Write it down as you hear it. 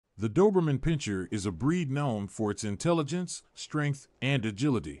The Doberman Pinscher is a breed known for its intelligence, strength, and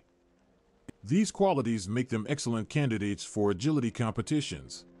agility. These qualities make them excellent candidates for agility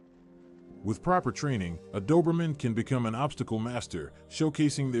competitions. With proper training, a Doberman can become an obstacle master,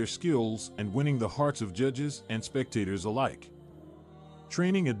 showcasing their skills and winning the hearts of judges and spectators alike.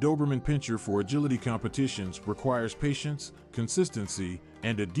 Training a Doberman Pinscher for agility competitions requires patience, consistency,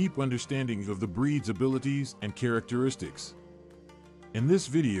 and a deep understanding of the breed's abilities and characteristics. In this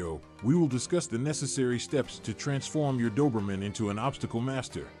video, we will discuss the necessary steps to transform your Doberman into an obstacle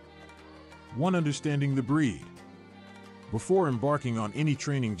master. 1. Understanding the breed. Before embarking on any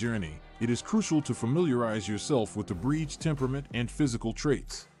training journey, it is crucial to familiarize yourself with the breed's temperament and physical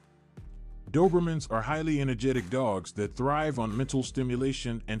traits. Dobermans are highly energetic dogs that thrive on mental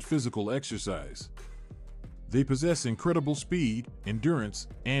stimulation and physical exercise. They possess incredible speed, endurance,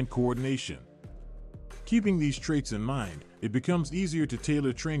 and coordination. Keeping these traits in mind, it becomes easier to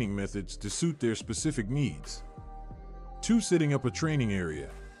tailor training methods to suit their specific needs. 2. Setting up a training area.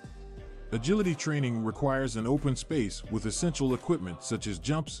 Agility training requires an open space with essential equipment such as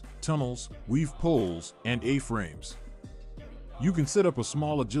jumps, tunnels, weave poles, and A-frames. You can set up a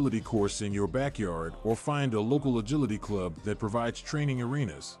small agility course in your backyard or find a local agility club that provides training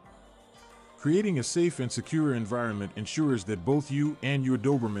arenas. Creating a safe and secure environment ensures that both you and your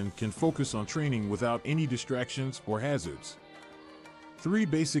Doberman can focus on training without any distractions or hazards. 3.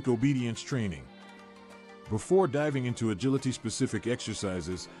 Basic obedience training. Before diving into agility-specific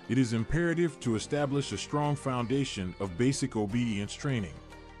exercises, it is imperative to establish a strong foundation of basic obedience training.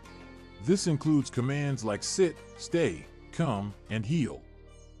 This includes commands like sit, stay, come, and heel.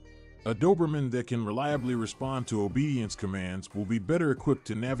 A Doberman that can reliably respond to obedience commands will be better equipped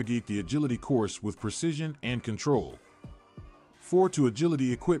to navigate the agility course with precision and control. 4. To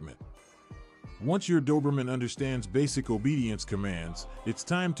agility equipment. Once your Doberman understands basic obedience commands, it's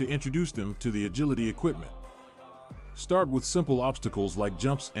time to introduce them to the agility equipment. Start with simple obstacles like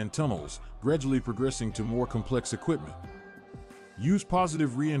jumps and tunnels, gradually progressing to more complex equipment. Use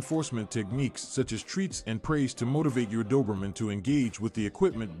positive reinforcement techniques such as treats and praise to motivate your Doberman to engage with the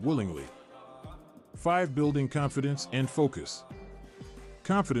equipment willingly. 5. Building confidence and focus.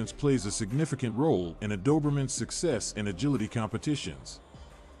 Confidence plays a significant role in a Doberman's success in agility competitions.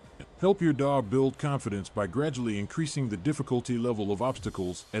 Help your dog build confidence by gradually increasing the difficulty level of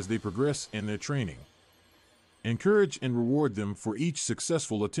obstacles as they progress in their training. Encourage and reward them for each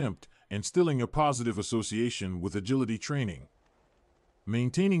successful attempt, instilling a positive association with agility training.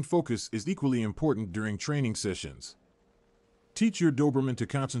 Maintaining focus is equally important during training sessions. Teach your Doberman to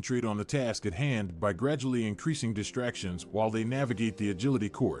concentrate on the task at hand by gradually increasing distractions while they navigate the agility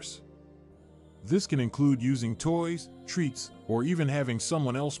course. This can include using toys, treats, or even having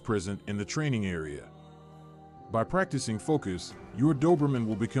someone else present in the training area. By practicing focus, your Doberman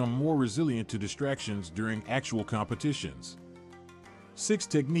will become more resilient to distractions during actual competitions. 6.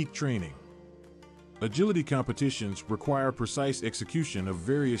 Technique training. Agility competitions require precise execution of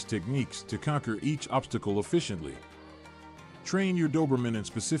various techniques to conquer each obstacle efficiently. Train your Doberman in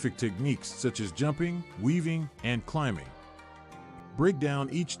specific techniques such as jumping, weaving, and climbing. Break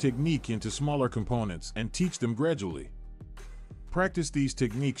down each technique into smaller components and teach them gradually. Practice these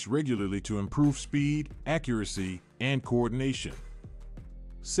techniques regularly to improve speed, accuracy, and coordination.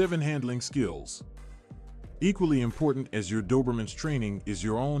 7. Handling skills. Equally important as your Doberman's training is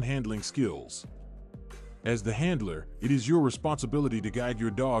your own handling skills. As the handler, it is your responsibility to guide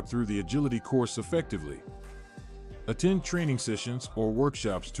your dog through the agility course effectively. Attend training sessions or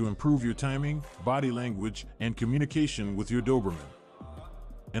workshops to improve your timing, body language, and communication with your Doberman.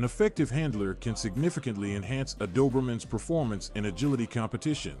 An effective handler can significantly enhance a Doberman's performance in agility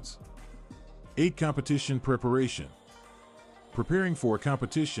competitions. 8. Competition preparation. Preparing for a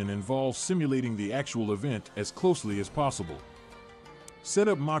competition involves simulating the actual event as closely as possible. Set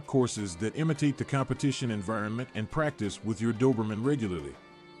up mock courses that imitate the competition environment and practice with your Doberman regularly.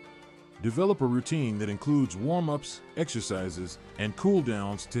 Develop a routine that includes warm-ups, exercises, and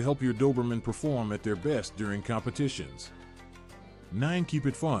cool-downs to help your Doberman perform at their best during competitions. 9. Keep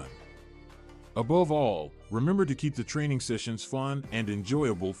it fun. Above all, remember to keep the training sessions fun and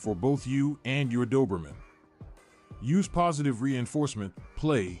enjoyable for both you and your Doberman. Use positive reinforcement,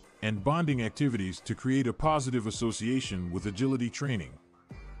 play, and bonding activities to create a positive association with agility training.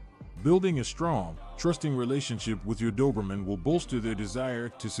 Building a strong, trusting relationship with your Doberman will bolster their desire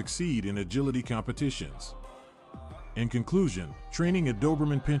to succeed in agility competitions. In conclusion, training a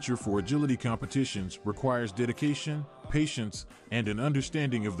Doberman Pinscher for agility competitions requires dedication, patience, and an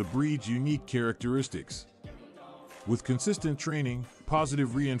understanding of the breed's unique characteristics. With consistent training,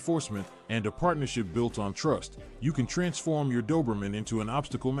 positive reinforcement, and a partnership built on trust, you can transform your Doberman into an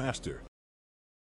obstacle master.